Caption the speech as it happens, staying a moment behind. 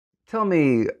Tell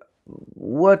me,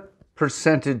 what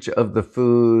percentage of the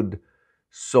food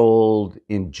sold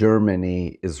in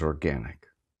Germany is organic?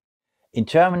 In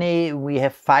Germany, we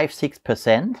have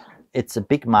 5–6%. It's a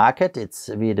big market.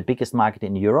 We're the biggest market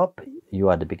in Europe. You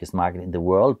are the biggest market in the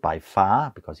world by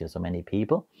far, because you have so many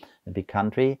people, a big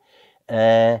country.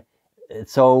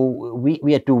 So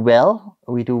we do well.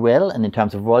 We do well, and in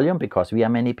terms of volume, because we are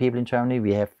many people in Germany,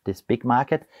 we have this big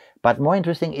market. But more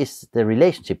interesting is the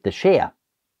relationship, the share.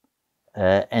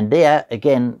 And there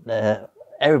again,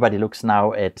 everybody looks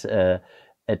now at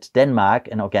Denmark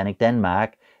and organic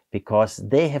Denmark, because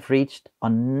they have reached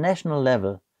on national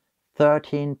level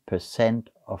 13%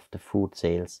 of the food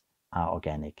sales are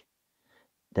organic.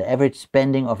 The average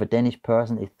spending of a Danish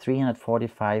person is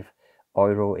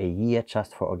 €345 a year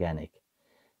just for organic.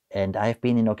 And I've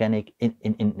been in organic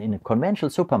in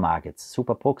conventional supermarkets,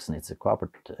 Superbrugsen, it's a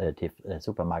cooperative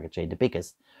supermarket chain, the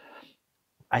biggest.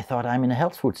 I thought I'm in a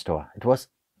health food store. It was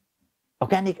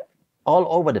organic all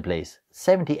over the place,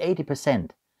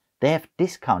 70–80%. They have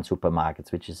discount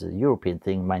supermarkets, which is a European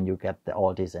thing, when you get the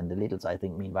Aldis and the Lidls, I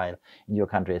think, meanwhile, in your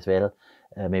country as well,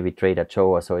 maybe Trader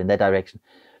Joe or so, in that direction.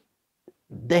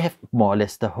 They have more or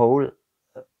less the whole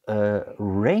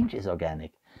range is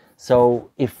organic.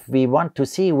 So if we want to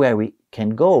see where we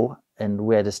can go and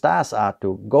where the stars are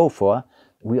to go for,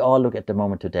 we all look at the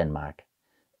moment to Denmark.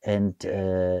 And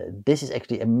this is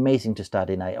actually amazing to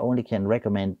start in. I only can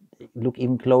recommend, look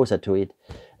even closer to it.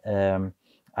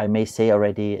 I may say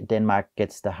already, Denmark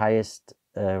gets the highest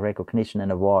recognition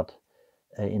and award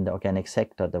in the organic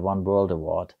sector, the One World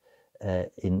Award.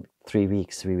 In 3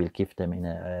 weeks, we will give them in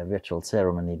a virtual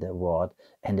ceremony the award,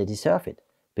 and they deserve it,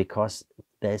 because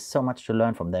there's so much to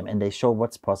learn from them, and they show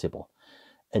what's possible.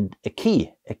 And a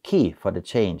key for the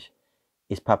change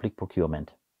is public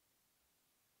procurement.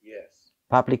 Yes.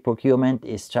 Public procurement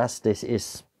is just, this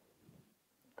is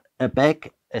a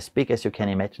bag as big as you can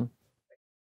imagine.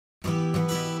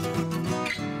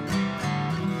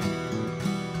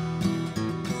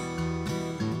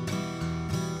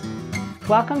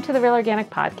 Welcome to the Real Organic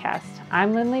Podcast.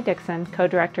 I'm Lindley Dixon,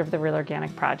 co-director of the Real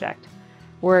Organic Project.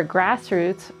 We're a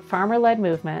grassroots, farmer-led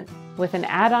movement with an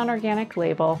add-on organic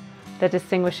label that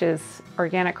distinguishes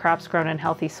organic crops grown in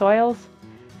healthy soils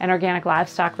and organic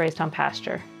livestock raised on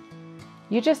pasture.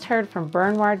 You just heard from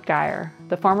Bernward Geier,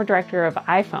 the former director of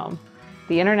IFOAM,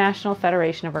 the International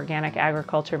Federation of Organic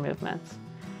Agriculture Movements.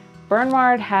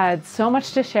 Bernward had so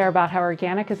much to share about how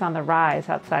organic is on the rise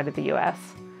outside of the US.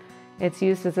 It's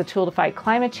used as a tool to fight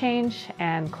climate change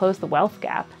and close the wealth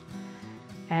gap.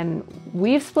 And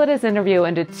we've split his interview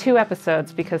into 2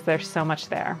 episodes because there's so much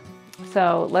there.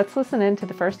 So let's listen in to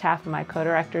the first half of my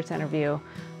co-director's interview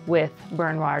with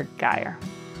Bernward Geier.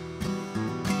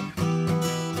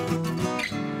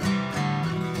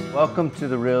 Welcome to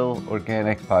the Real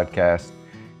Organic Podcast,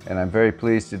 and I'm very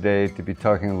pleased today to be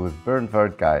talking with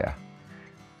Bernward Geier.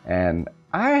 And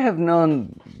I have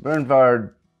known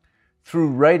Bernward through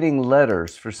writing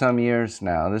letters for some years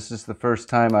now. This is the first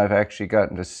time I've actually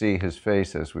gotten to see his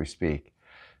face as we speak.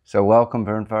 So welcome,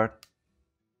 Bernward.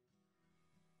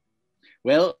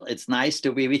 Well, it's nice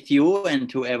to be with you,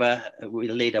 and whoever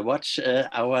will later watch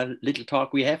our little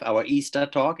talk we have, our Easter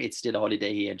talk. It's still a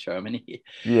holiday here in Germany.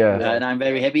 Yeah. And I'm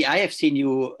very happy. I have seen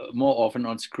you more often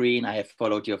on screen. I have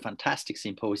followed your fantastic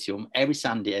symposium every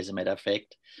Sunday, as a matter of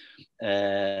fact.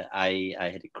 I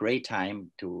had a great time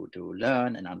to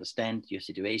learn and understand your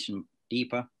situation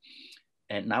deeper.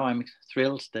 And now I'm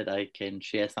thrilled that I can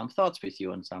share some thoughts with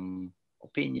you and some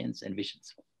opinions and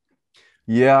visions.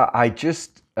 Yeah,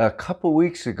 a couple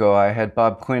weeks ago, I had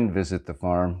Bob Quinn visit the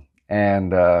farm,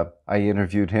 and I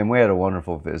interviewed him. We had a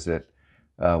wonderful visit.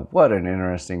 What an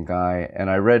interesting guy. And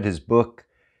I read his book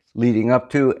leading up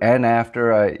to and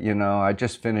after. I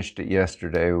just finished it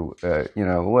yesterday.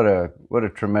 What a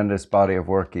tremendous body of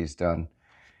work he's done.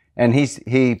 And he's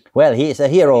a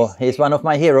hero. He's one of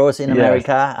my heroes in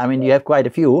America. I mean, you have quite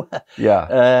a few.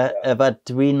 Yeah. But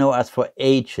we know us for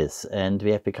ages, and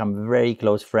we have become very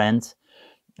close friends.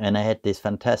 And I had this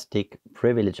fantastic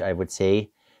privilege, I would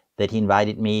say, that he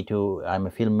invited me to, I'm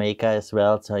a filmmaker as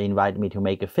well, so he invited me to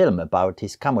make a film about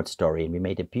his Kamut story. And we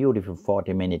made a beautiful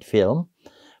 40-minute film,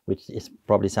 which is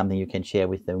probably something you can share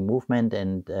with the movement,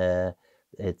 and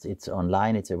it's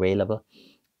online, it's available.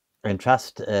 And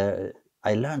trust,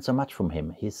 I learned so much from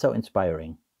him. He's so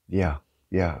inspiring. Yeah.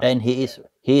 And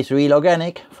he's real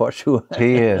organic, for sure.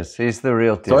 He is. He's the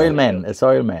real deal. A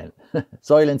soil man.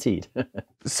 Soil and seed.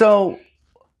 So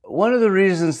one of the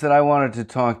reasons that I wanted to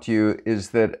talk to you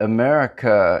is that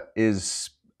America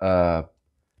is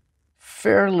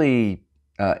fairly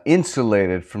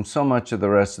insulated from so much of the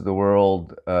rest of the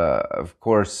world. Of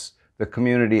course, the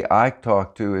community I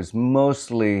talk to is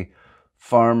mostly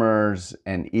farmers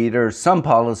and eaters, some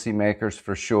policymakers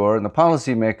for sure, and the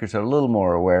policymakers are a little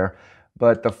more aware,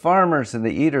 but the farmers and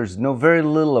the eaters know very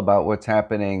little about what's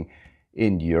happening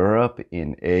in Europe,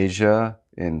 in Asia,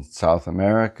 in South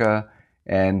America,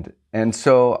 and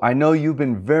so I know you've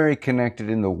been very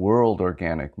connected in the world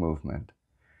organic movement.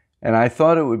 And I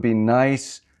thought it would be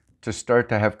nice to start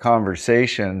to have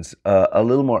conversations a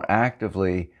little more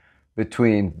actively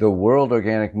between the world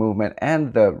organic movement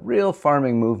and the real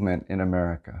farming movement in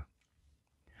America.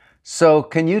 So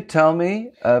can you tell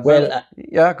me about,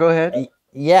 yeah, go ahead.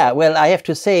 Yeah, well, I have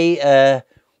to say,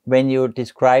 when you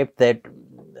describe that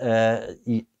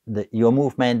your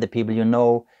movement, the people you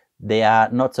know, they are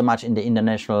not so much in the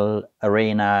international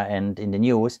arena and in the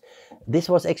news. This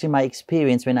was actually my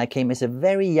experience when I came as a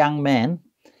very young man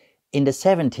in the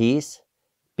 70s,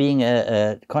 being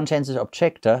a conscientious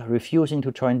objector, refusing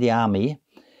to join the army,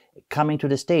 coming to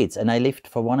the States. And I lived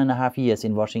for 1.5 years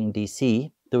in Washington,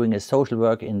 D.C., doing a social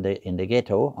work in the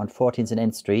ghetto on 14th and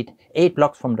N Street, 8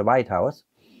 blocks from the White House.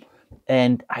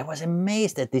 And I was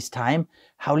amazed at this time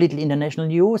how little international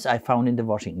news I found in the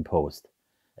Washington Post.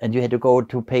 And you had to go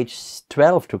to page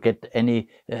 12 to get any.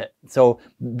 So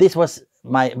this was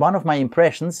one of my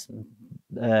impressions,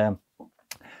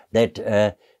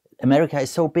 that America is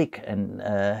so big and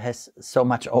has so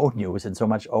much own news and so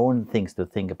much own things to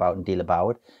think about and deal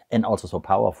about, and also so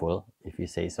powerful, if you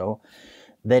say so,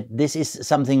 that this is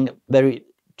something very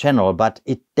general, but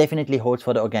it definitely holds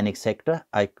for the organic sector.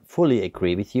 I fully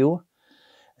agree with you.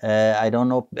 I don't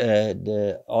know,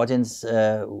 the audience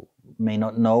may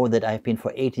not know that I've been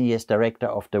for 18 years director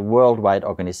of the worldwide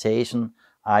organization,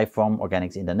 IFOAM,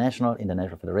 Organics International,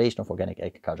 International Federation of Organic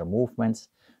Agriculture Movements,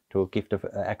 to give the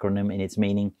acronym in its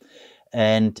meaning.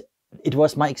 And it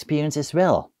was my experience as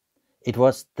well. It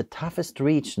was the toughest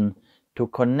region to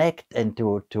connect and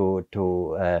to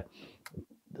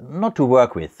not to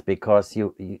work with, because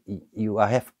you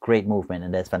have great movement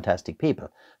and there's fantastic people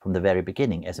from the very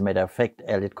beginning. As a matter of fact,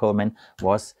 Elliot Coleman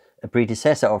was a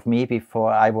predecessor of me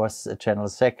before I was a general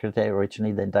secretary,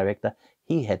 originally then director.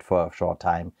 He had for a short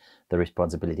time the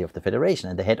responsibility of the federation,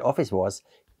 and the head office was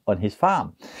on his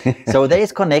farm. So there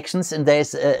is connections and there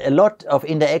is a lot of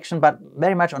interaction, but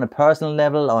very much on a personal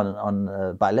level, on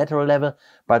a bilateral level.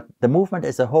 But the movement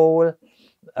as a whole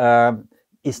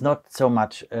is not so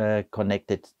much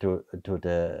connected to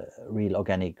the real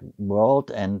organic world,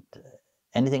 and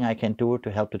anything I can do to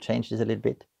help to change this a little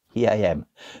bit, here I am.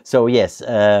 So yes,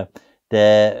 the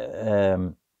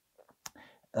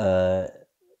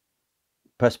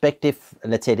perspective,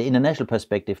 let's say the international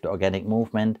perspective, the organic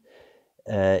movement,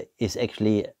 is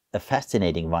actually a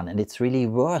fascinating one, and it's really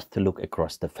worth to look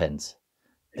across the fence,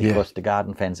 across the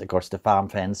garden fence, across the farm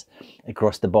fence,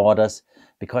 across the borders,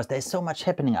 because there's so much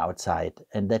happening outside,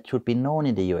 and that should be known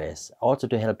in the US, also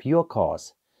to help your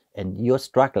cause and your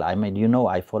struggle. I mean, you know,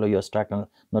 I follow your struggle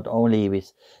not only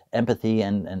with empathy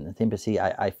and sympathy,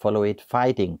 I follow it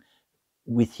fighting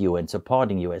with you and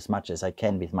supporting you as much as I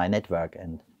can with my network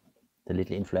and the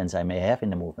little influence I may have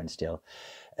in the movement still.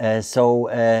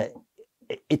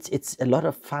 It's a lot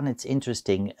of fun, it's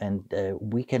interesting, and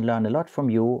we can learn a lot from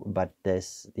you, but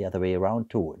there's the other way around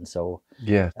too. And so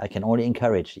I can only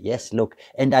encourage, yes, look.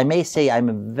 And I may say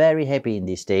I'm very happy in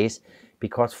these days,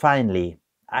 because finally,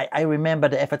 I remember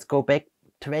the efforts go back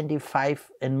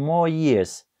 25 and more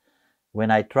years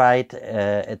when I tried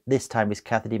at this time with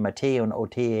Cathy Di Matteo and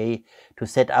OTA to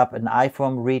set up an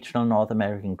IFOAM regional North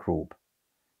American group.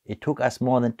 It took us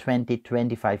more than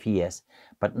 25 years,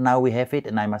 but now we have it,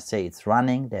 and I must say it's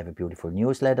running. They have a beautiful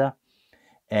newsletter,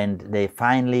 and they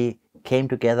finally came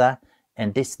together,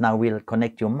 and this now will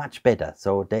connect you much better.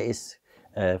 So there is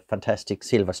a fantastic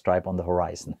silver stripe on the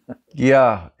horizon.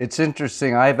 Yeah, it's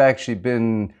interesting. I've actually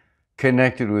been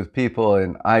connected with people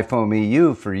in IFOAM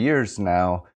EU for years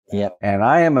now. Yep. And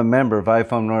I am a member of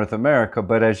IFOAM North America,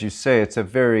 but as you say, it's a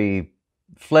very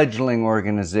fledgling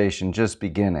organization just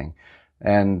beginning.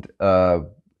 And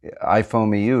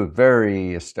IFOAM EU,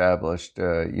 very established,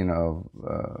 it's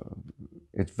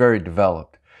very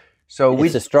developed. So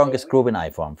it's the strongest group in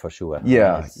IFOAM for sure.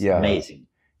 Yeah, it's amazing.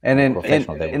 And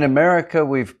in America,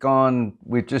 we've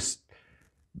just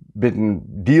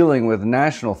been dealing with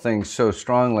national things so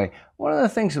strongly. One of the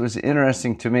things that was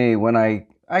interesting to me when I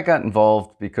got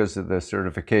involved because of the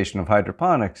certification of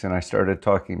hydroponics, and I started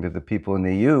talking to the people in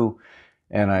the EU,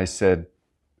 and I said,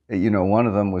 one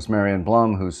of them was Marion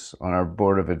Blum, who's on our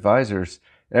board of advisors.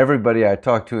 Everybody I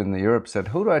talked to in Europe said,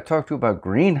 who do I talk to about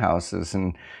greenhouses?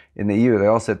 And in the EU, they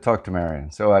all said, talk to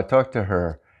Marion. So I talked to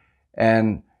her.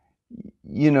 And,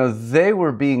 you know, they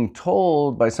were being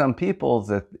told by some people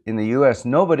that in the US,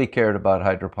 nobody cared about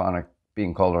hydroponic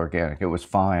being called organic. It was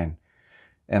fine.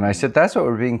 And I said, that's what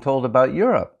we're being told about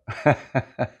Europe.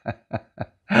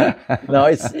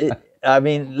 No, I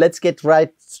mean, let's get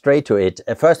right straight to it.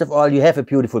 First of all, you have a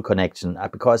beautiful connection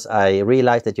because I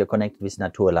realized that you're connected with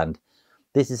Naturland.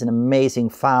 This is an amazing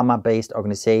farmer-based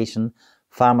organization.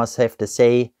 Farmers have the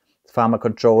say, farmer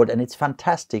controlled, and it's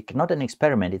fantastic. Not an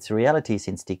experiment, it's a reality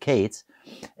since decades.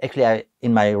 Actually,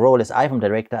 in my role as IFOAM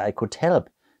director, I could help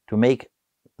to make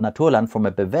Naturland from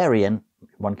a Bavarian,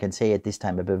 one can say at this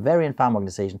time, a Bavarian farm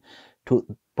organization, to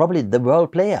probably the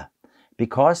world player,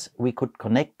 because we could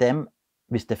connect them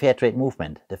with the fair trade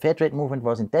movement. The fair trade movement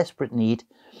was in desperate need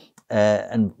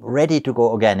and ready to go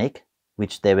organic,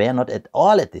 which they were not at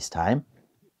all at this time.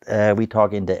 We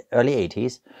talk in the early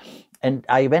 80s. And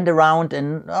I went around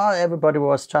and everybody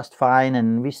was just fine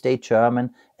and we stayed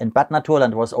German, but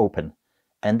Naturland was open.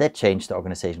 And that changed the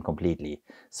organization completely.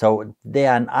 So they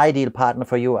are an ideal partner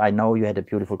for you. I know you had a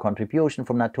beautiful contribution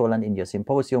from Naturland in your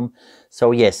symposium.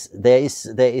 So yes, there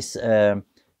is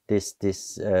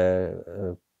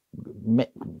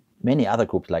many other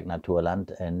groups like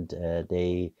Naturland, and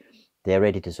they're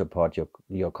ready to support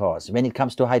your cause. When it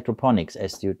comes to hydroponics,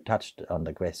 as you touched on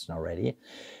the question already,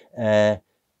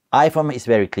 IFOAM is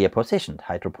very clear positioned.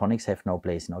 Hydroponics have no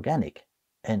place in organic,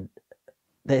 and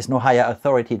there's no higher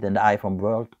authority than the IFOAM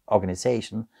World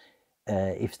Organization.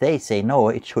 If they say no,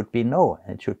 it should be no,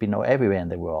 and it should be no everywhere in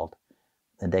the world.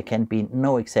 And there can be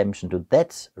no exemption to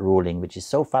that ruling, which is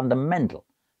so fundamental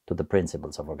to the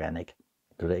principles of organic,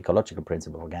 to the ecological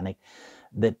principle of organic,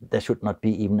 that there should not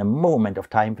be even a moment of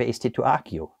time wasted to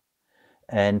argue.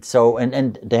 And so,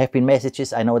 and there have been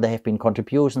messages, I know there have been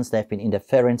contributions, there have been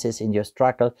interferences in your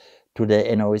struggle to the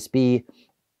NOSB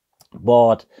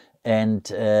board, and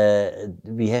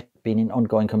we have been in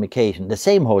ongoing communication. The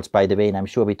same holds, by the way, and I'm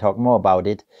sure we talk more about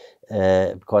it,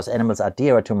 because animals are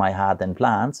dearer to my heart than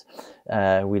plants.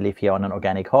 We live here on an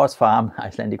organic horse farm,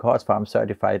 Icelandic horse farm,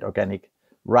 certified organic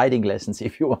riding lessons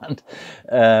if you want.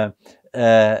 The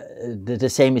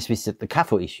same is with the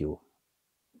CAFO issue.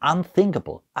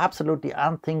 Unthinkable, absolutely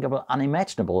unthinkable,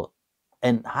 unimaginable,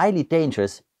 and highly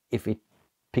dangerous if it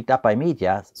picked up by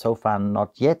media. So far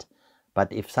not yet,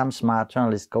 but if some smart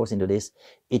journalist goes into this,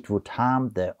 it would harm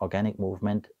the organic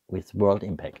movement with world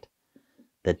impact.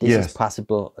 That this is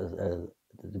possible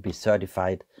to be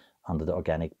certified under the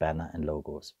organic banner and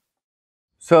logos.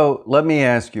 So let me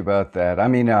ask you about that. I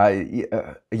mean,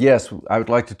 yes, I would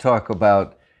like to talk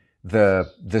about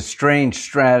the strange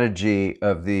strategy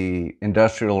of the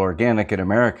industrial organic in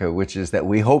America, which is that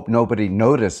we hope nobody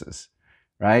notices,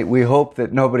 right? We hope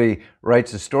that nobody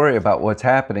writes a story about what's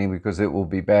happening because it will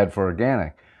be bad for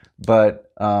organic.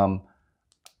 But of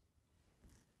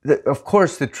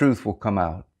course the truth will come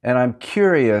out. And I'm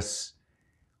curious,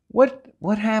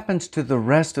 what happens to the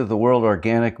rest of the world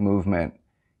organic movement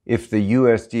if the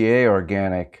USDA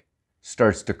organic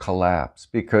starts to collapse?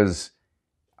 Because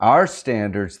our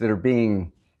standards that are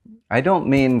being, I don't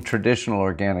mean traditional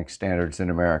organic standards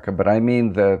in America, but I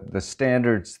mean the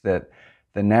standards that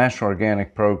the National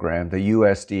Organic Program, the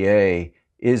USDA,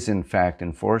 is in fact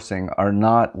enforcing are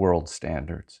not world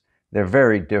standards. They're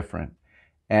very different.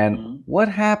 And what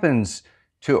happens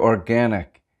to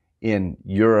organic in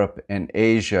Europe and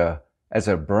Asia as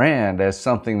a brand, as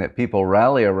something that people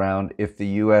rally around if the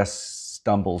US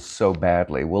stumbles so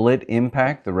badly? Will it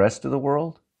impact the rest of the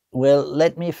world? Well,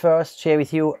 let me first share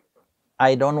with you,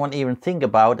 I don't want to even think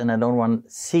about, and I don't want to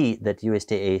see that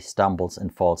USDA stumbles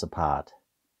and falls apart.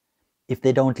 If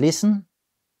they don't listen,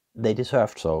 they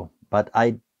deserve so. But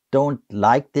I don't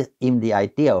like even the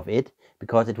idea of it,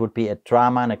 because it would be a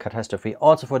drama and a catastrophe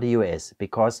also for the US,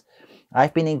 because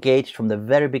I've been engaged from the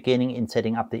very beginning in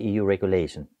setting up the EU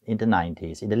regulation in the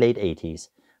 90s, in the late 80s.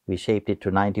 We shaped it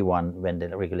to 91 when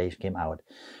the regulation came out.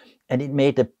 And it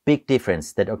made a big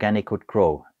difference that organic could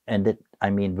grow. And that,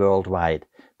 I mean worldwide,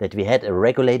 that we had a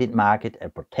regulated market, a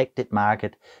protected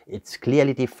market. It's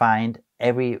clearly defined.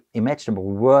 Every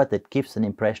imaginable word that gives an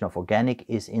impression of organic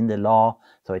is in the law,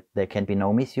 so there can be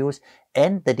no misuse.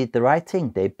 And they did the right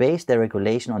thing. They based their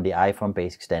regulation on the IFOAM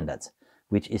basic standards,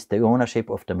 which is the ownership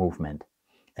of the movement.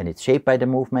 And it's shaped by the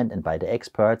movement and by the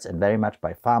experts and very much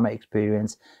by farmer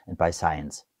experience and by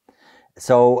science.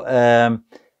 So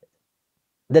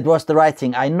that was the right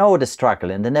thing. I know the struggle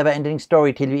and the never-ending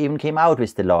story till we even came out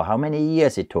with the law, how many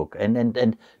years it took,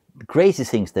 and crazy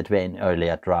things that were in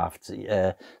earlier drafts.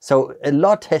 So a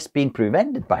lot has been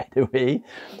prevented, by the way,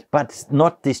 but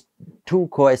not these two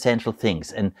core essential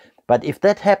things. But if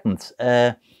that happens,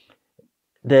 the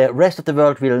rest of the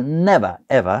world will never,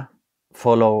 ever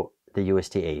follow the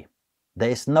USDA. There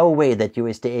is no way that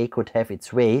USDA could have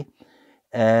its way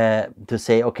to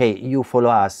say, okay, you follow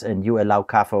us and you allow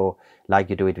CAFO like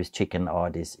you do it with chicken or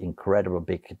these incredible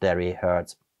big dairy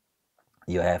herds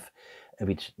you have,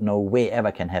 which no way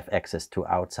ever can have access to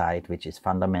outside, which is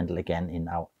fundamental again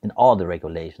in all the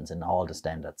regulations and all the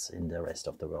standards in the rest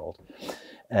of the world.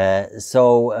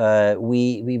 So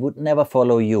we would never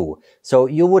follow you. So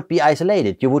you would be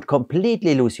isolated. You would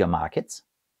completely lose your markets.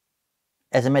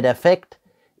 As a matter of fact,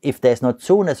 if there's not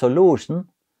soon a solution,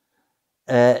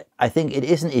 I think it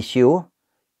is an issue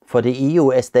for the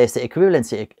EU, as there's the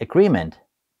equivalency agreement,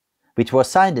 which was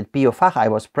signed at BioFach. I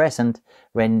was present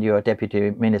when your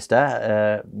deputy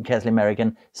minister, Kathleen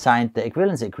Merrigan, signed the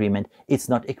equivalency agreement. It's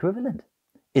not equivalent.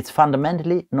 It's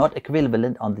fundamentally not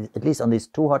equivalent, at least on these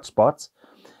two hot spots,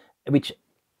 which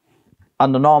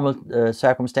under normal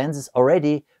circumstances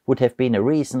already would have been a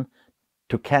reason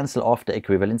to cancel off the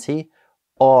equivalency,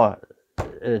 or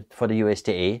for the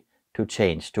USDA to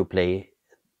change, to play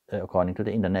according to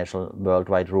the international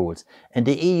worldwide rules. And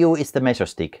the EU is the measure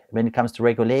stick. When it comes to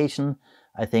regulation,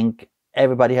 I think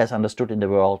everybody has understood in the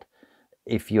world,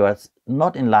 if you are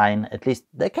not in line, at least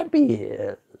there can be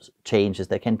changes,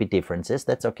 there can be differences.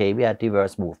 That's okay, we are a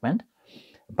diverse movement,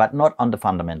 but not on the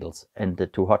fundamentals. And the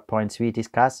two hot points we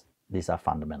discuss, these are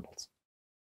fundamentals.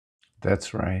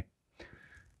 That's right.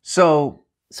 So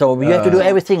we have to do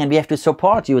everything, and we have to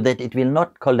support you that it will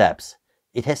not collapse.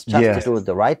 It has just to do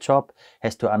the right job,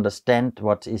 has to understand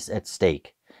what is at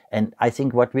stake. And I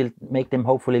think what will make them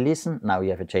hopefully listen, now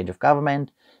you have a change of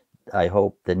government, I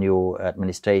hope the new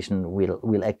administration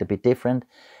will act a bit different.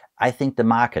 I think the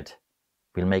market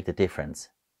will make the difference,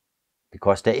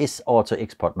 because there is also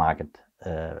export market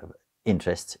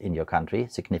interests in your country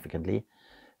significantly.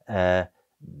 If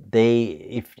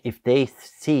they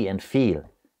see and feel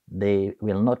they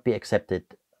will not be accepted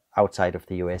outside of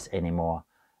the US anymore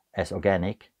as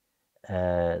organic,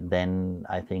 then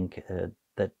I think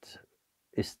that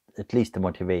is at least the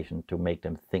motivation to make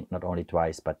them think not only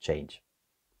twice but change.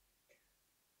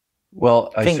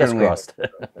 Well, fingers crossed.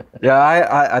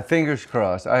 Yeah, I fingers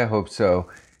crossed. I hope so.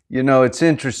 You know, it's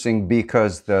interesting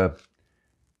because the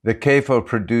CAFO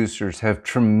producers have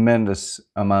tremendous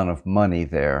amount of money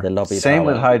there. The lobby Same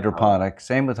power. with hydroponic.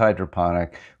 Same with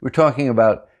hydroponic. We're talking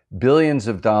about billions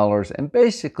of dollars and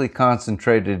basically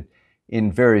concentrated in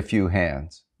very few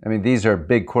hands. I mean, these are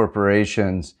big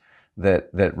corporations that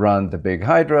run the big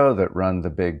hydro, that run the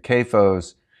big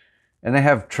CAFOs, and they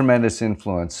have tremendous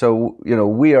influence. So, you know,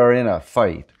 we are in a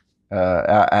fight.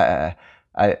 I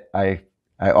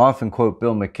often quote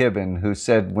Bill McKibben, who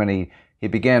said when he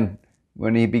began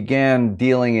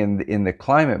dealing in the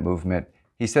climate movement,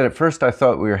 he said, at first I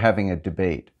thought we were having a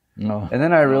debate. No. And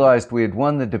then I realized we had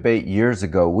won the debate years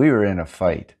ago. We were in a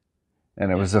fight. And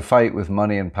it was a fight with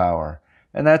money and power.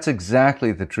 And that's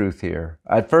exactly the truth here.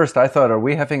 At first I thought, are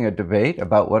we having a debate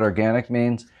about what organic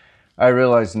means? I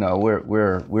realized, no, we're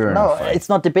in a fight. No, it's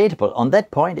not debatable. On that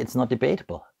point, it's not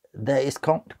debatable. There is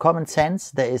common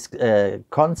sense, there is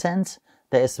consensus,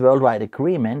 there is worldwide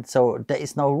agreement, so there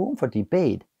is no room for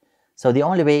debate. So the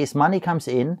only way is money comes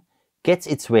in, gets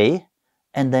its way,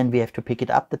 and then we have to pick it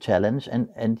up, the challenge.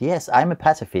 And yes, I'm a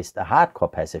pacifist, a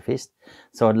hardcore pacifist.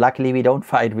 So luckily we don't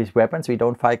fight with weapons, we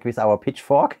don't fight with our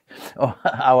pitchfork or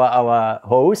our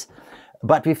hose,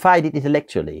 but we fight it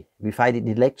intellectually. We fight it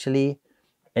intellectually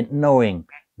and knowing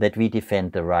that we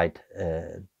defend the right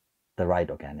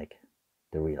organic,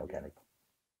 the real organic.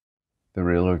 The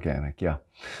real organic, yeah.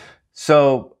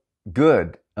 So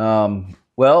good.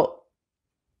 Well,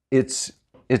 it's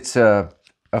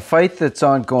a fight that's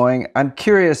ongoing. I'm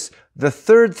curious, the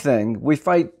third thing, we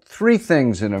fight three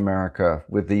things in America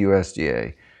with the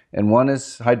USDA. And one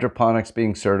is hydroponics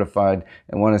being certified,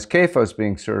 and one is CAFOs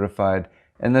being certified,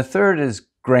 and the third is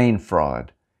grain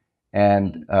fraud.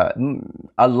 And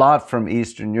a lot from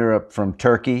Eastern Europe, from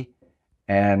Turkey,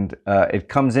 and it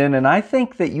comes in, and I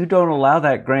think that you don't allow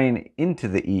that grain into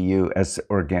the EU as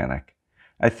organic.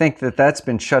 I think that that's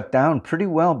been shut down pretty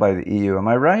well by the EU. Am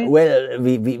I right? Well,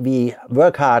 we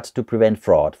work hard to prevent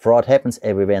fraud. Fraud happens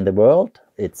everywhere in the world.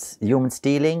 It's human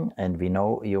stealing, and we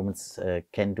know humans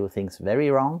can do things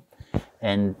very wrong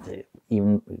and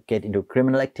even get into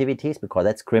criminal activities, because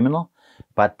that's criminal.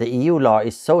 But the EU law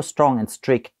is so strong and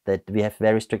strict that we have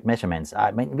very strict measurements. I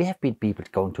mean, we have been people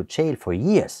going to jail for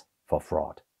years for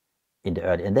fraud in the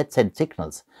early, and that sent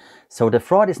signals. So the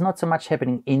fraud is not so much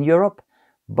happening in Europe,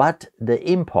 but the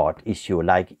import issue,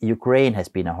 like Ukraine has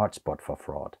been a hotspot for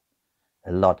fraud.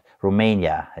 a lot.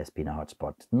 Romania has been a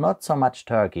hotspot. Not so much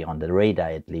Turkey on the radar,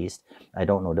 at least. I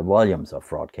don't know the volumes of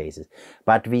fraud cases.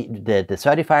 But the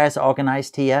certifiers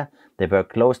organized here. They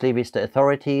work closely with the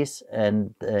authorities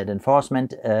and the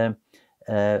enforcement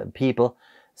people.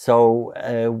 So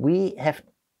we have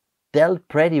dealt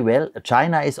pretty well.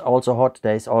 China is also hot.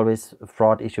 There is always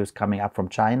fraud issues coming up from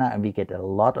China, and we get a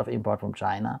lot of import from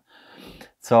China.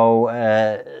 So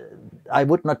I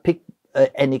would not pick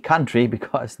any country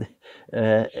because,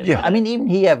 I mean, even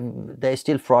here there is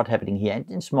still fraud happening here, and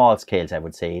in small scales, I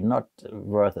would say, not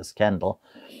worth a scandal.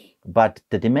 But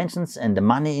the dimensions and the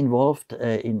money involved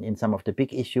in some of the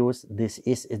big issues, this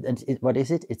is, and what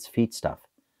is it? It's feedstuff.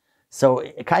 So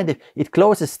it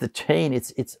closes the chain.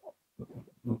 It's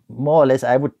more or less,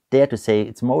 I would dare to say,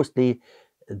 it's mostly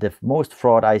the most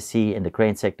fraud I see in the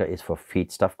grain sector is for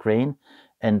feedstuff grain,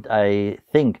 and I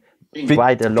think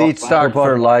quite a lot feedstock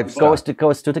for livestock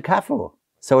goes to the CAFO.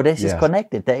 So this is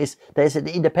connected. There is an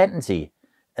independency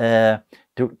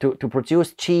to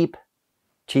produce cheap,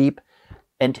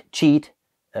 and cheat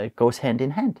goes hand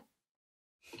in hand.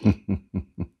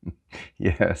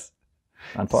 Yes.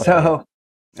 So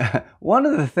one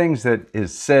of the things that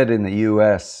is said in the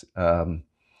U.S.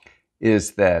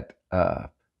 Is that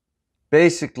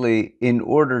basically, in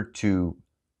order to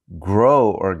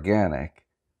grow organic,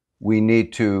 we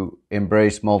need to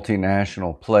embrace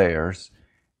multinational players,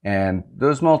 and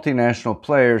those multinational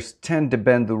players tend to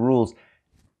bend the rules.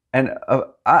 And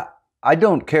I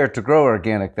don't care to grow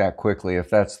organic that quickly if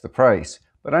that's the price,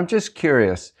 but I'm just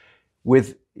curious,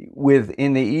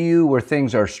 in the EU where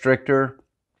things are stricter,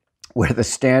 where the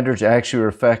standards actually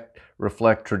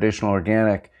reflect traditional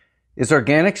organic, is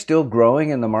organic still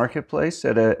growing in the marketplace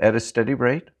at a steady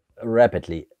rate?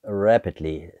 Rapidly.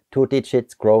 2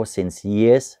 digits growth since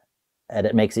years, and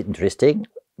it makes it interesting,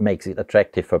 makes it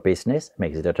attractive for business,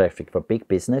 makes it attractive for big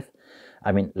business.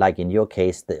 I mean, like in your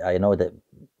case, I know that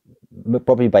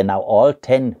probably by now all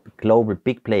 10 global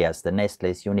big players, the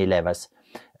Nestle's, Unilever's,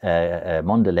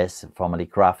 Mondelez, formerly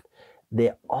Kraft,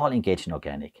 they're all engaged in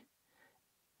organic,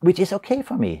 which is okay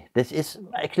for me. This is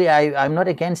actually, I'm not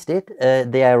against it.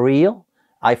 They are real.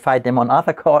 I fight them on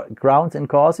other grounds and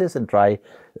causes and try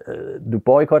to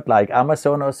boycott like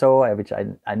Amazon or so, which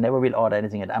I never will order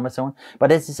anything at Amazon. But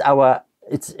this is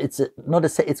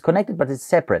it's connected, but it's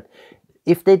separate.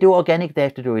 If they do organic, they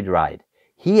have to do it right.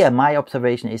 Here, my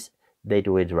observation is they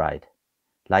do it right.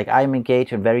 Like I'm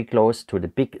engaged and very close to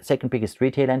the second biggest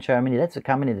retailer in Germany. That's a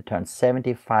company that turns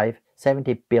 70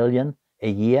 billion a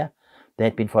year. They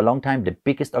had been for a long time the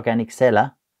biggest organic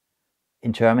seller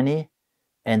in Germany,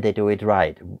 and they do it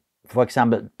right. For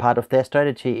example, part of their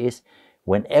strategy is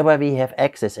whenever we have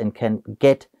access and can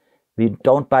get, we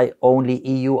don't buy only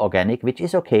EU organic, which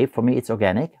is okay. For me, it's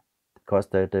organic because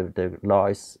the law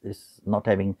is not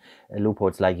having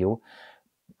loopholes like you.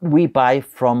 We buy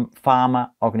from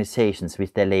farmer organizations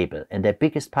with their label, and their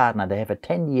biggest partner, they have a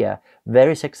 10-year,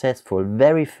 very successful,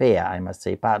 very fair, I must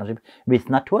say, partnership with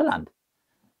Naturland,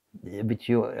 which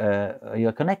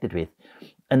you're connected with,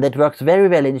 and that works very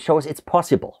well, and it shows it's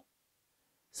possible.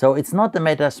 So it's not a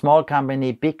matter small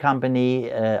company, big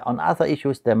company. On other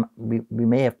issues, we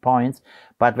may have points,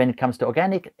 but when it comes to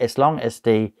organic, as long as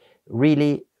they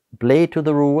really play to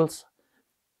the rules,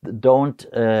 don't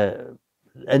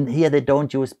and here they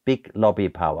don't use big lobby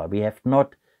power. We have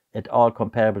not at all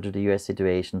comparable to the US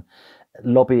situation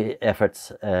lobby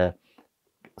efforts,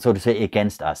 so to say,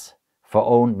 against us for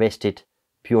own vested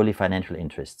purely financial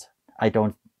interests. I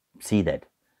don't see that.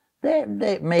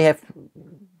 They may have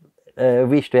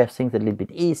wished to have things a little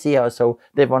bit easier or so.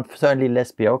 They want certainly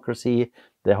less bureaucracy.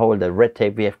 The red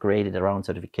tape we have created around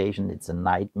certification, it's a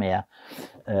nightmare.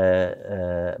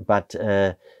 But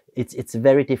it's a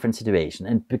very different situation.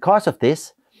 And because of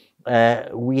this,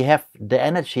 we have the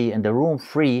energy and the room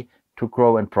free to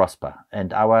grow and prosper.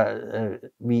 And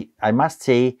I must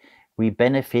say, we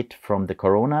benefit from the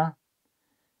corona.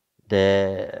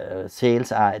 The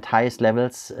sales are at highest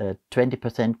levels,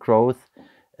 20% growth,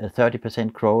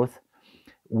 30% growth.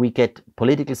 We get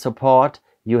political support.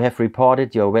 You have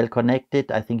reported, you're well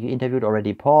connected. I think you interviewed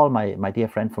already Paul, my dear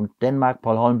friend from Denmark,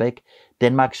 Paul Holmbeck.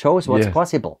 Denmark shows what's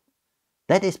possible.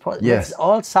 That is possible. Yes. That's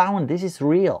all sound. This is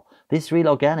real. This is real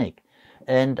organic.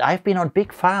 And I've been on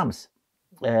big farms.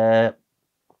 If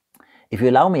you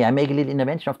allow me, I make a little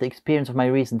intervention of the experience of my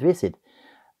recent visit.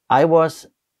 I was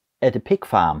at a pig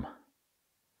farm,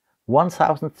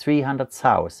 1,300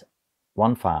 sows,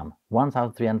 one farm,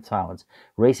 1,300 sows,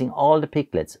 raising all the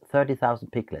piglets,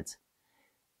 30,000 piglets.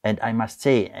 And I must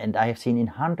say, and I have seen in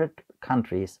 100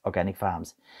 countries organic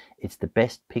farms, it's the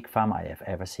best pig farm I have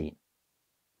ever seen.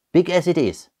 Big as it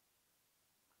is,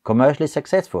 commercially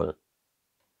successful,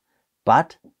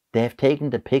 but they have taken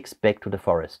the pigs back to the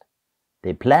forest.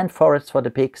 They plant forests for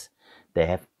the pigs. They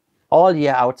have all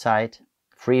year outside,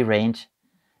 free range,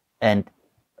 and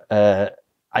I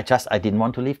didn't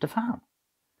want to leave the farm.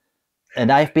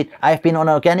 And I've been on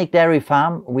an organic dairy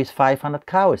farm with 500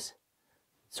 cows.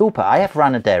 Super. I have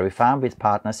run a dairy farm with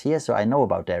partners here, so I know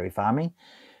about dairy farming.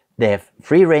 They have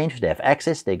free range, they have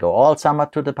access, they go all summer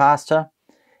to the pasture.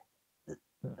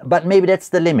 But maybe that's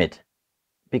the limit,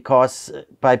 because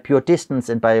by pure distance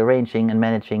and by arranging and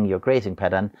managing your grazing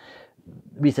pattern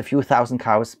with a few thousand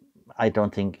cows, I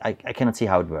cannot see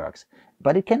how it works.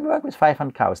 But it can work with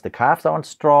 500 cows. The calves are on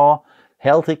straw,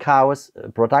 healthy cows,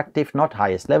 productive, not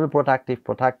highest level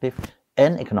productive,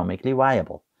 and economically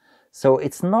viable. So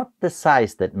it's not the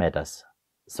size that matters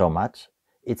so much,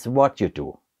 it's what you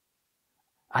do.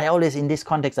 I always, in this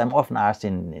context, I'm often asked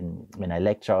when I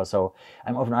lecture or so,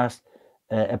 I'm often asked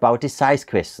about this size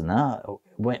question.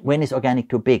 When is organic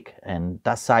too big, and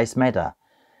does size matter?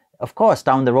 Of course,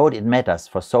 down the road it matters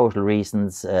for social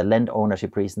reasons, land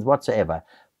ownership reasons, whatsoever.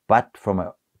 But from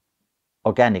an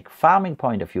organic farming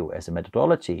point of view, as a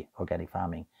methodology, organic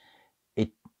farming,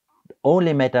 it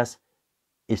only matters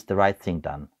is the right thing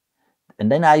done.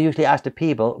 And then I usually ask the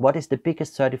people, what is the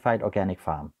biggest certified organic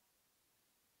farm?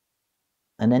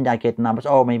 And then I get numbers,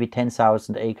 oh, maybe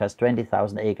 10,000 acres,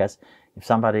 20,000 acres. If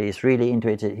somebody is really into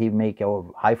it, he may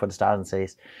go high for the stars and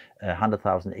says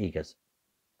 100,000 acres.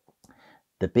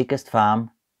 The biggest farm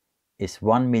is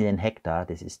 1 million hectare.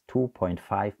 This is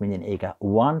 2.5 million acre,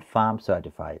 one farm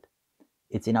certified.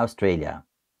 It's in Australia,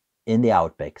 in the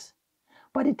outbacks.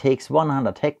 But it takes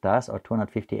 100 hectares or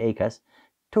 250 acres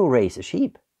to raise a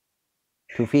sheep,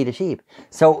 to feed a sheep.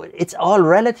 So it's all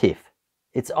relative.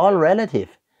 It's all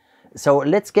relative. So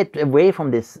let's get away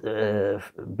from this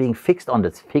being fixed on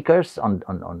the figures,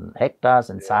 on hectares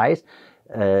and size.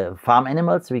 Farm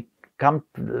animals, we come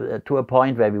to a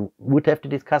point where we would have to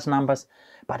discuss numbers,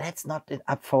 but that's not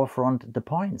up forefront the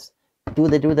points. Do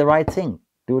they do the right thing?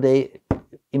 Do they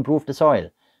improve the soil?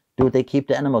 Do they keep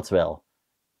the animals well?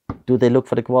 Do they look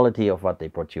for the quality of what they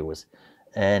produce?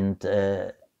 And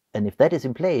if that is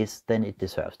in place, then it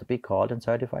deserves to be called and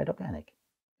certified organic.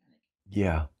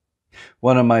 Yeah.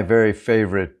 One of my very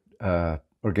favorite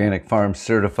organic farms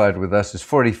certified with us is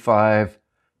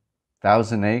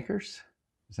 45,000 acres.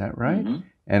 Is that right? Mm-hmm.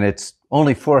 And it's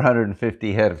only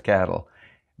 450 head of cattle.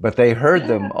 But they herd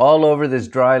them all over this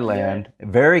dry land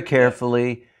very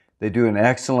carefully. They do an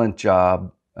excellent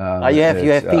job. You have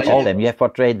featured them, you have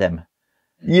portrayed them.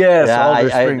 Yes, Alder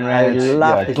Spring Ranch. I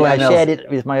love it. I shared it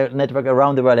with my network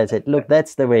around the world. I said, look,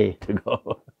 that's the way to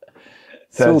go.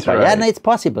 Super. Right. Yeah, no, it's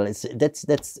possible.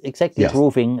 That's exactly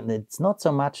proving. It's not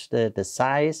so much the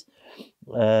size,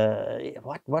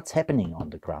 what's happening on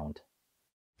the ground.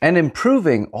 And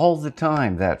improving all the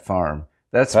time, that farm.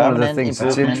 That's one of the things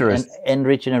that's interesting. And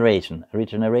regeneration.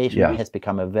 Regeneration has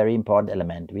become a very important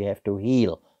element. We have to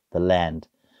heal the land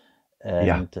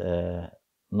and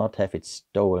not have it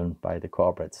stolen by the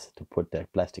corporates to put their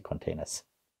plastic containers.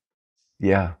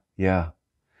 Yeah.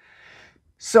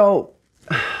 So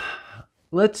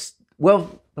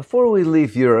before we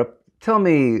leave Europe, tell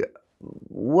me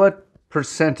what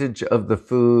percentage of the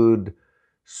food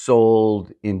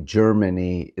sold in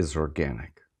Germany is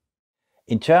organic?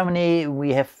 In Germany,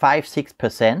 we have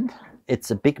 5-6%.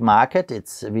 It's a big market.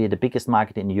 We are the biggest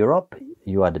market in Europe.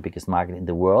 You are the biggest market in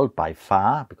the world by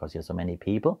far, because you have so many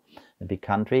people, a big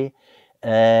country.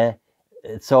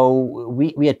 So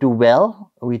we do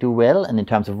well. We do well, and in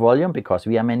terms of volume, because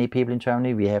we are many people in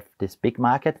Germany, we have this big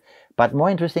market. But more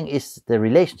interesting is the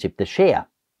relationship, the share.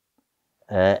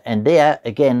 And there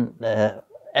again,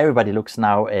 everybody looks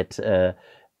now at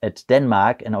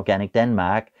Denmark and organic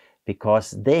Denmark,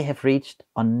 because they have reached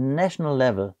on national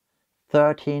level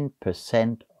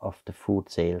 13% of the food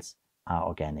sales are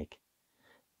organic.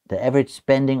 The average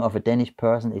spending of a Danish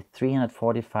person is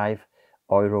 345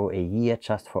 euro a year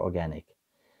just for organic.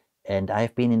 And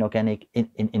I've been in organic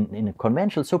in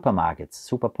conventional supermarkets,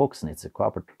 Superbrugsen, it's a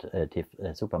cooperative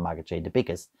supermarket chain, the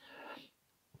biggest.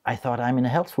 I thought I'm in a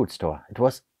health food store. It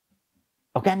was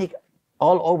organic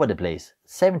all over the place,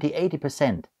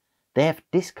 70-80%. They have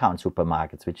discount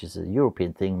supermarkets, which is a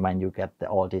European thing. When you get the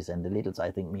Aldis and the Lidls,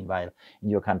 I think, meanwhile, in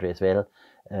your country as well,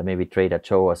 maybe Trader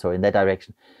Joe or so in that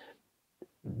direction.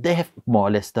 They have more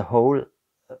or less the whole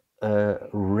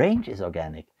range is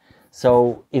organic.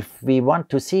 So if we want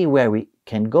to see where we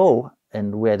can go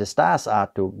and where the stars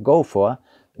are to go for,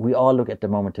 we all look at the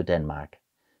moment to Denmark.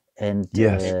 And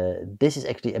this is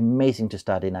actually amazing to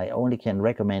start in. I only can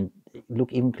recommend,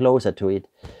 look even closer to it.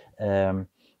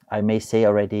 I may say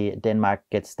already, Denmark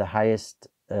gets the highest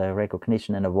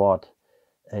recognition and award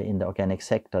in the organic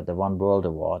sector the One World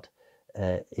Award.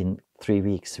 In 3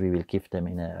 weeks, we will give them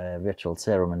in a virtual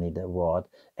ceremony the award,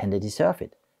 and they deserve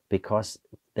it because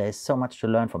there's so much to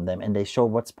learn from them, and they show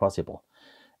what's possible.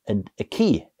 And a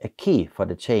key for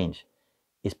the change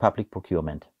is public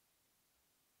procurement.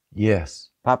 Yes.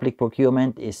 Public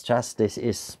procurement is just, this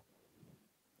is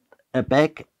a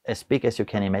bag as big as you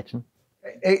can imagine.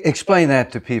 Explain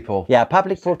that to people. Yeah,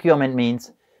 public procurement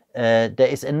means there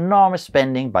is enormous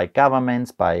spending by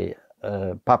governments, by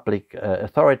public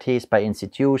authorities, by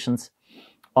institutions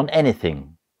on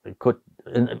anything. It could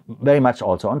very much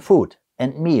also on food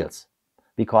and meals.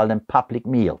 We call them public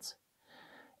meals.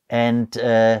 And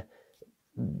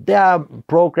there are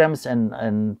programs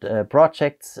and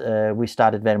projects we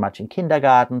started very much in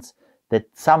kindergartens that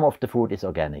some of the food is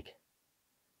organic.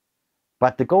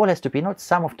 But the goal has to be not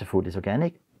some of the food is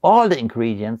organic, all the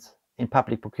ingredients in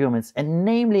public procurements, and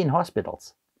namely in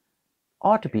hospitals,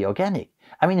 ought to be organic.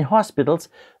 I mean, in hospitals,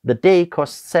 the day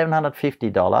costs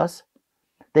 $750.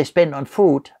 They spend on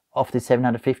food of the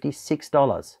 $750,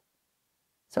 $6.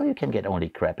 So you can get only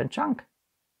crab and junk.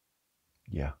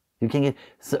 Yeah. You can get,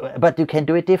 but you can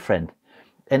do it different.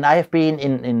 And I have been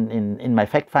in my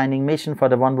fact-finding mission for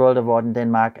the One World Award in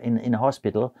Denmark in a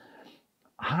hospital,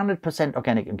 100%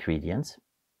 organic ingredients.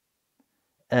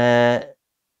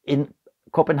 In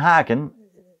Copenhagen,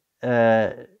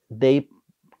 they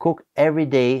cook every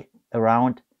day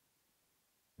around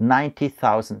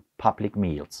 90,000 public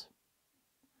meals.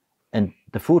 And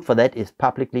the food for that is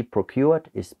publicly procured,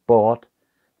 is bought,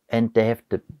 and they have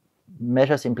the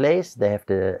measures in place, they have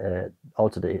the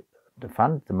also the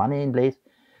fund, the money in place.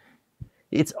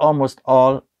 It's almost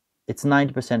all, it's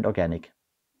 90% organic.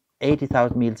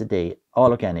 80,000 meals a day,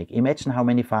 all organic. Imagine how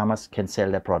many farmers can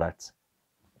sell their products.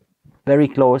 Very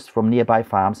close from nearby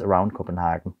farms around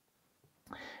Copenhagen.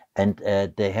 And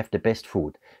they have the best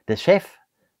food. The chef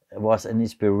was an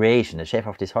inspiration, the chef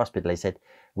of this hospital. He said,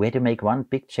 we had to make one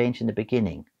big change in the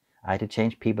beginning. I had to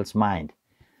change people's mind.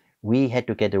 We had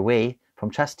to get away from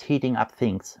just heating up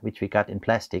things which we got in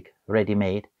plastic,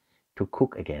 ready-made, to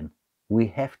cook again. We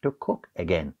have to cook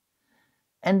again.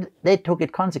 And they took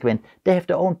it consequent. They have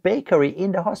their own bakery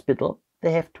in the hospital.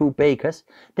 They have 2 bakers.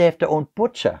 They have their own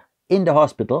butcher in the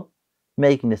hospital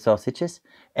making the sausages.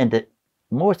 And the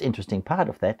most interesting part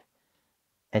of that,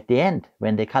 at the end,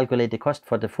 when they calculate the cost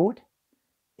for the food,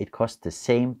 it costs the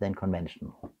same than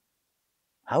conventional.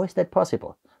 How is that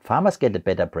possible? Farmers get a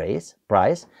better price.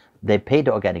 They pay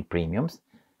the organic premiums.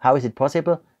 How is it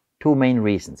possible? 2 main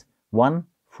reasons. One,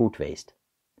 food waste.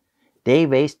 They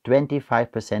waste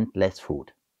 25% less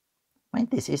food. I mean,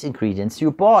 this is ingredients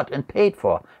you bought and paid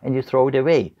for, and you throw it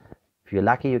away. If you're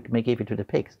lucky, you may give it to the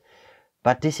pigs.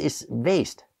 But this is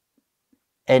waste.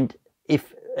 And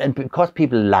because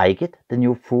people like it, the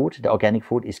new food, the organic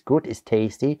food is good, is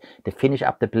tasty. They finish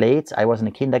up the plates. I was in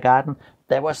a kindergarten.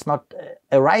 There was not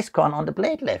a rice corn on the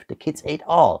plate left. The kids ate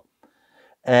all.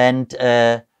 And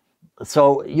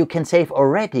so you can save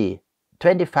already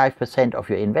 25% of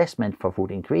your investment for food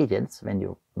ingredients when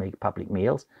you make public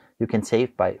meals. You can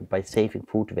save by saving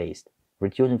food waste,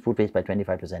 reducing food waste by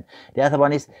 25%. The other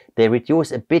one is they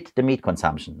reduce a bit the meat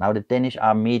consumption. Now the Danish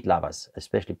are meat lovers,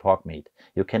 especially pork meat.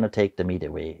 You cannot take the meat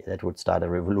away. That would start a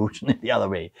revolution the other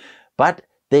way. But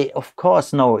they of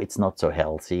course know it's not so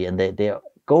healthy, and they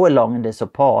go along and they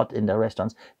support in the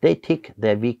restaurants. They tick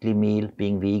their weekly meal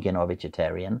being vegan or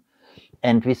vegetarian.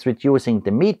 And with reducing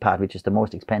the meat part, which is the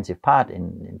most expensive part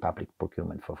in public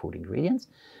procurement for food ingredients,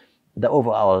 the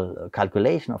overall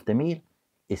calculation of the meal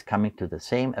is coming to the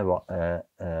same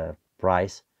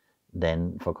price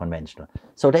than for conventional.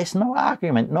 So there's no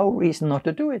argument, no reason not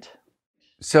to do it.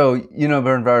 So, you know,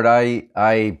 Bernward,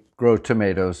 I grow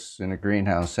tomatoes in a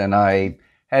greenhouse, and I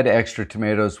had extra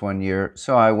tomatoes one year.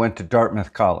 So I went to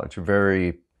Dartmouth College, a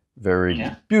very, very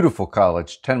beautiful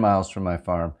college, 10 miles from my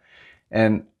farm.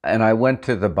 And I went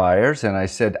to the buyers and I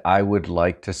said, I would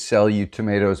like to sell you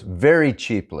tomatoes very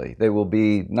cheaply. They will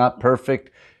be not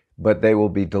perfect, but they will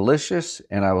be delicious,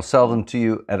 and I will sell them to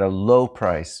you at a low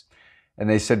price. And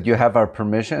they said, you have our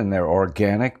permission, and they're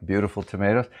organic, beautiful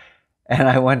tomatoes. And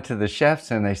I went to the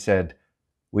chefs and they said,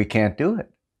 we can't do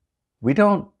it. We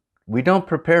don't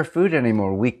prepare food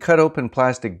anymore. We cut open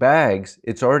plastic bags,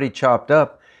 it's already chopped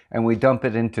up, and we dump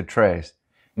it into trays.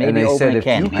 Maybe open a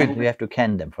can, we have to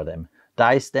can them for them.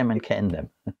 Dice them and can them.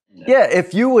 Yeah,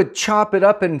 if you would chop it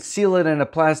up and seal it in a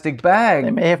plastic bag,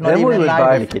 they may have not even a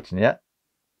knife in the kitchen. Yeah,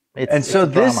 so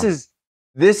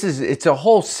it's a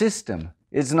whole system.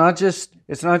 It's not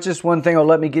just one thing. Oh,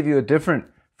 let me give you a different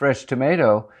fresh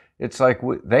tomato. It's like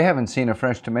they haven't seen a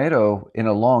fresh tomato in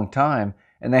a long time,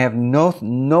 and they have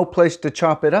no place to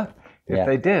chop it up if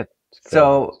they did.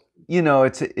 So, you know,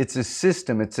 it's a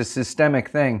system, it's a systemic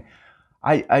thing.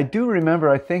 I do remember,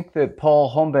 I think that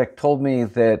Paul Holmbeck told me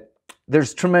that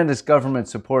there's tremendous government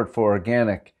support for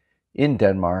organic in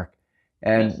Denmark.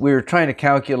 And we were trying to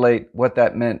calculate what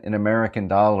that meant in American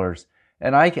dollars.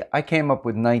 And I came up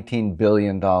with $19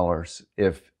 billion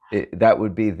if that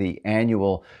would be the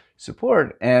annual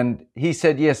support. And he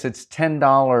said, yes, it's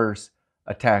 $10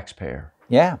 a taxpayer.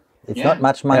 Yeah, it's not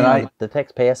much money on the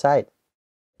taxpayer side.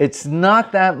 It's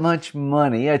not that much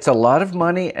money. It's a lot of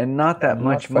money and not that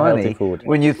much money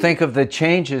when you think of the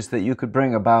changes that you could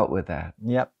bring about with that.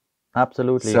 Yep,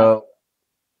 absolutely. So,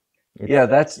 yeah,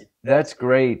 that's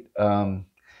great. I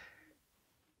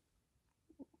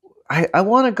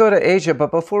want to go to Asia,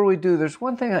 but before we do, there's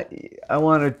one thing I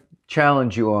want to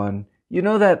challenge you on. You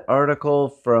know that article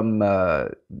from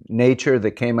Nature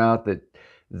that came out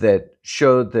that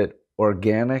showed that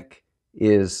organic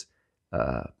is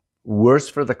worse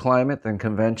for the climate than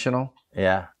conventional?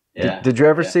 Yeah. Did you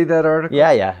ever see that article?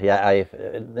 Yeah.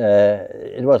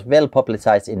 It was well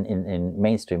publicized in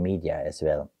mainstream media as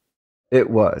well. It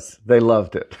was. They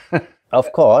loved it.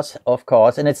 Of course,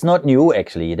 and it's not new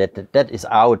actually. That is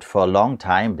out for a long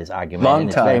time. This argument, and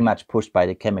it's very much pushed by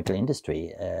the chemical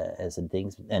industry as a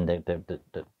thing. And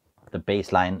the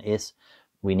baseline is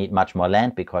we need much more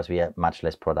land because we are much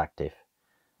less productive.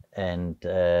 And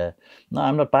no,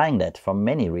 I'm not buying that for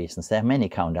many reasons. There are many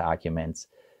counter arguments.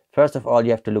 First of all,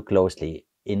 you have to look closely.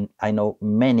 I know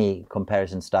many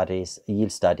comparison studies,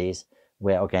 yield studies,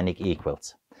 where organic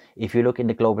equals. If you look in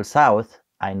the global south,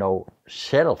 I know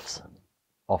shelves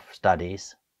of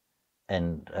studies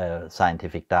and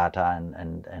scientific data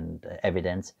and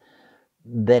evidence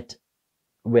that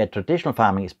where traditional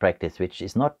farming is practiced, which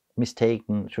is not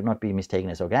mistaken, should not be mistaken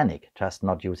as organic, just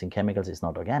not using chemicals is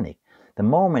not organic. The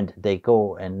moment they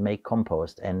go and make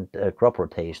compost and crop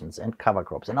rotations and cover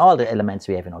crops and all the elements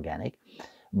we have in organic,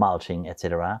 mulching,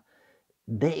 etc.,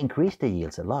 they increase the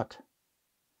yields a lot.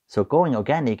 So going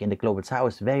organic in the global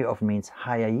south very often means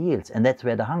higher yields, and that's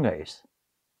where the hunger is.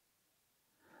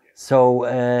 So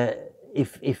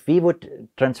if we would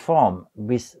transform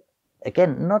with,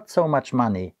 again, not so much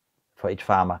money for each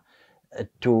farmer,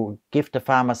 to give the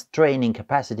farmers training,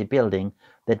 capacity building,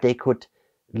 that they could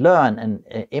learn and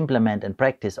implement and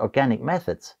practice organic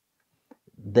methods,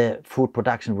 the food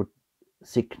production would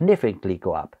significantly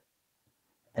go up.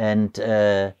 And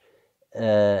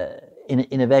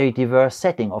in a very diverse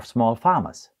setting of small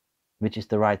farmers, which is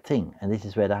the right thing, and this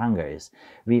is where the hunger is.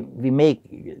 We may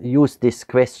use this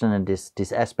question and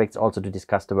these aspects also to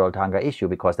discuss the world hunger issue,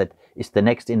 because that is the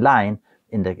next in line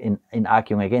in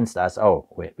arguing against us. Oh,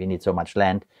 we need so much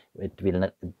land. It will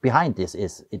not, behind this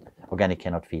is organic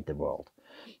cannot feed the world.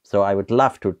 So I would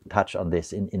love to touch on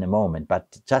this in a moment,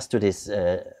 but just to this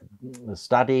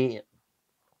study.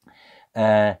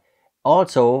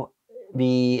 Also,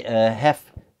 we have.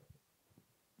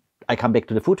 I come back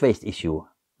to the food waste issue.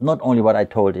 Not only what I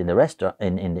told in the restaurant,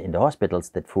 in the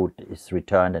hospitals, that food is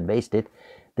returned and wasted.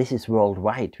 This is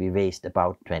worldwide. We waste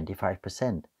about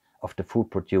 25% of the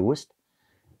food produced,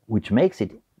 which makes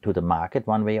it to the market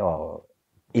one way or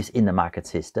is in the market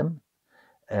system.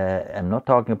 I'm not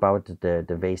talking about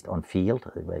the waste on field,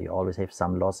 where you always have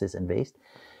some losses and waste.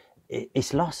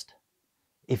 It's lost.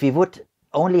 If we would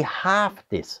only halve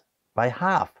this, by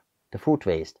half the food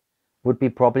waste, would be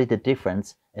probably the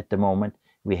difference at the moment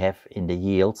we have in the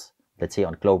yields, let's say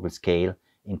on global scale,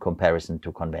 in comparison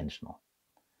to conventional.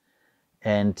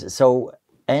 And so,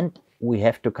 and we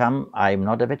have to come, I'm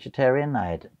not a vegetarian,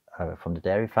 I had from the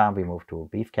dairy farm, we moved to a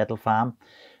beef cattle farm,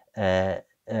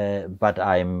 but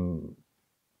I'm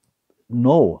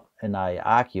and I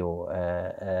argue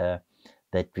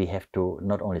that we have to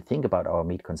not only think about our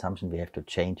meat consumption, we have to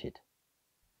change it.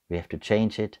 We have to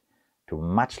change it to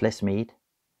much less meat,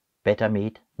 better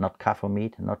meat, not CAFO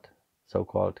meat, not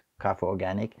so-called CAFO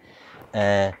organic,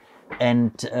 and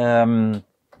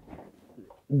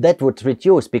that would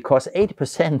reduce, because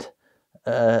 80%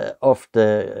 of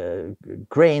the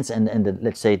grains and the,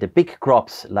 let's say, the big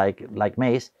crops like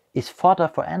maize is fodder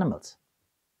for animals.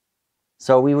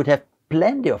 So we would have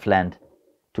plenty of land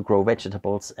to grow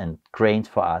vegetables and grains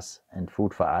for us and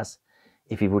food for us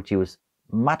if we would use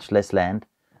much less land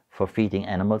for feeding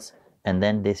animals, and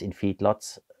then this in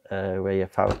feedlots where you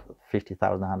have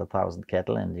 50,000, 100,000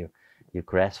 cattle and you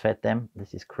grass-fed them.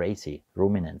 This is crazy,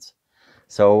 ruminants.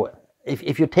 So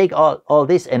if you take all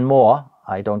this and more,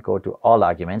 I don't go to all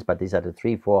arguments, but these are the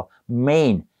 3-4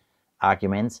 main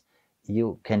arguments,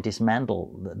 you can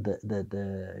dismantle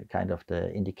the kind of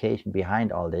the indication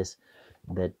behind all this,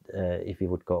 that if we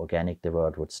would go organic, the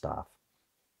world would starve.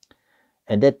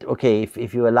 And that, okay,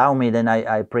 if you allow me, then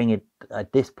I bring it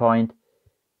at this point.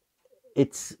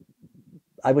 It's,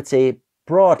 I would say,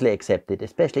 broadly accepted,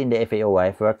 especially in the FAO.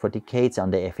 I've worked for decades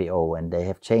on the FAO, and they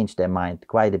have changed their mind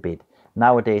quite a bit.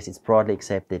 Nowadays, it's broadly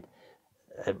accepted.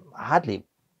 Hardly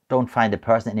don't find a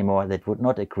person anymore that would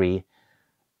not agree.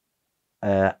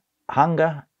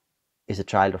 Hunger is a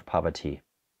child of poverty.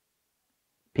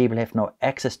 People have no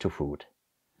access to food.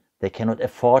 They cannot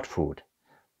afford food.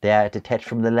 They are detached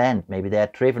from the land. Maybe they are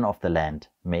driven off the land,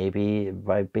 maybe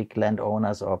by big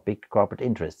landowners or big corporate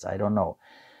interests. I don't know.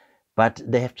 But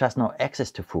they have just no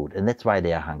access to food, and that's why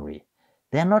they are hungry.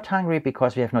 They are not hungry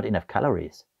because we have not enough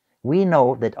calories. We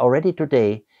know that already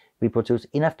today we produce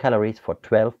enough calories for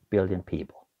 12 billion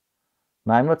people.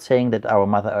 Now, I'm not saying that our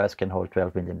Mother Earth can hold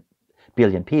 12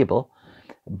 billion people,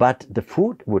 but the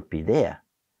food would be there,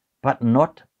 but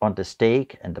not on the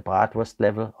steak and the bratwurst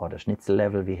level or the schnitzel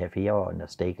level we have here, or on the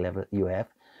steak level you have,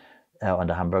 on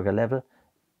the hamburger level.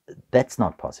 That's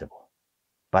not possible.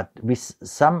 But with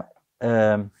some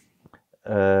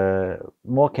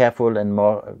more careful and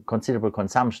more considerable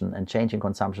consumption and changing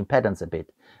consumption patterns a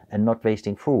bit and not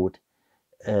wasting food,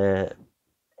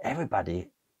 everybody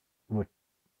would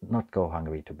not go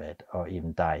hungry to bed or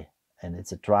even die. And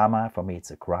it's a drama. For me, it's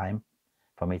a crime.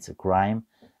 For me, it's a crime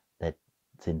that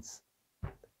since,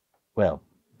 well,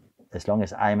 as long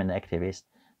as I'm an activist,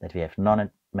 that we have not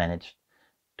managed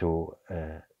to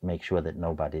make sure that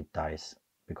nobody dies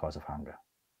because of hunger.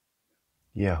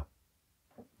 Yeah.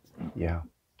 Yeah.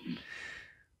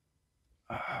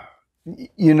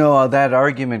 You know, that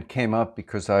argument came up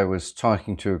because I was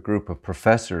talking to a group of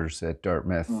professors at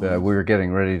Dartmouth. We were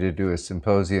getting ready to do a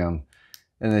symposium,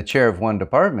 and the chair of one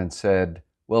department said,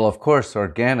 well, of course,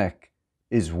 organic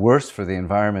is worse for the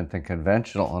environment than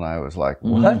conventional. And I was like,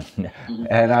 what?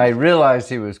 And I realized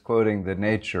he was quoting the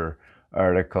Nature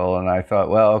article, and I thought,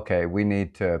 well, okay, we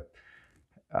need to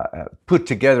put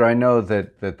together, I know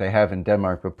that they have in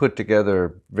Denmark, but put together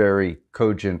a very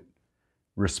cogent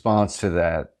response to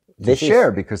that to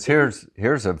share, because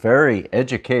here's a very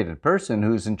educated person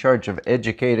who's in charge of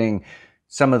educating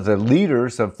some of the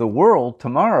leaders of the world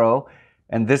tomorrow,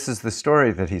 and this is the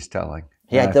story that he's telling.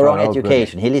 He had the wrong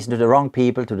education. He listened to the wrong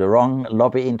people, to the wrong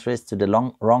lobby interests, to the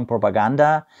wrong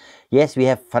propaganda. Yes, we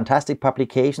have fantastic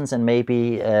publications, and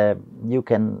maybe you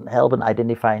can help and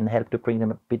identify and help to bring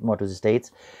them a bit more to the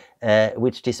States,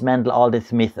 which dismantle all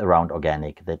this myth around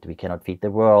organic, that we cannot feed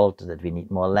the world, that we need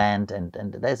more land,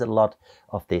 and there's a lot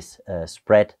of this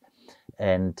spread.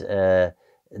 And has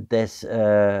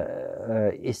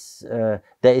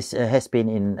been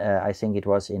in, I think it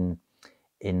was in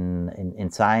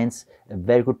Science, a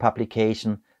very good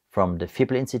publication from the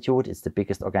Fibel Institute. It's the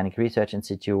biggest organic research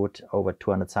institute, over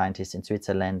 200 scientists in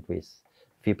Switzerland with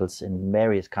Fibels in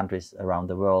various countries around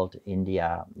the world,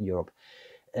 India, Europe.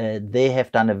 They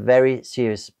have done a very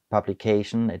serious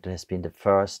publication. It has been the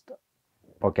first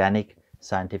organic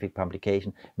scientific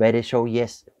publication where they show,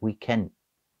 yes, we can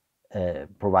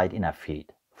provide enough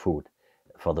food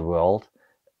for the world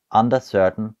under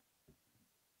certain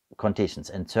conditions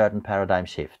and certain paradigm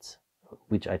shifts,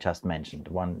 which I just mentioned.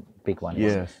 One big one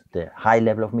is the high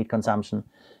level of meat consumption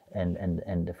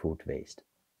and the food waste.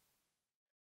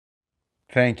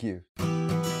 Thank you.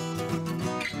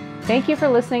 Thank you for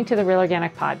listening to the Real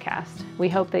Organic Podcast. We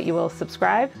hope that you will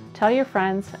subscribe, tell your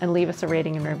friends, and leave us a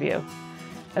rating and review.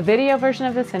 A video version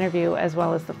of this interview, as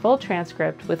well as the full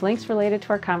transcript with links related to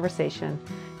our conversation,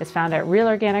 is found at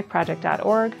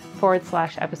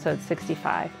realorganicproject.org/episode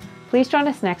 65. Please join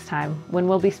us next time when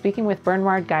we'll be speaking with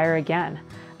Bernward Geier again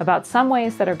about some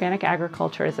ways that organic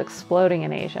agriculture is exploding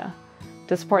in Asia.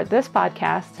 To support this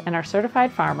podcast and our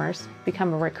certified farmers,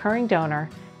 become a recurring donor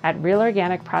at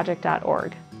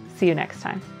realorganicproject.org. See you next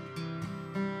time.